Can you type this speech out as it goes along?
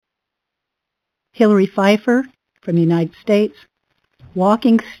Hilary Pfeifer from the United States.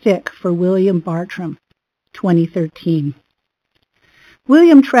 Walking Stick for William Bartram, 2013.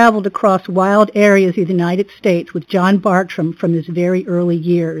 William traveled across wild areas of the United States with John Bartram from his very early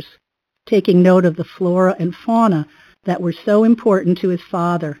years, taking note of the flora and fauna that were so important to his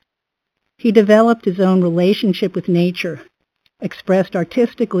father. He developed his own relationship with nature, expressed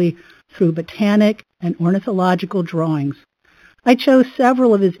artistically through botanic and ornithological drawings. I chose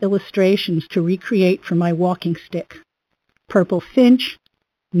several of his illustrations to recreate for my walking stick: purple finch,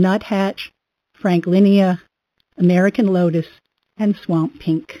 nuthatch, franklinia, American lotus, and swamp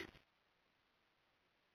pink.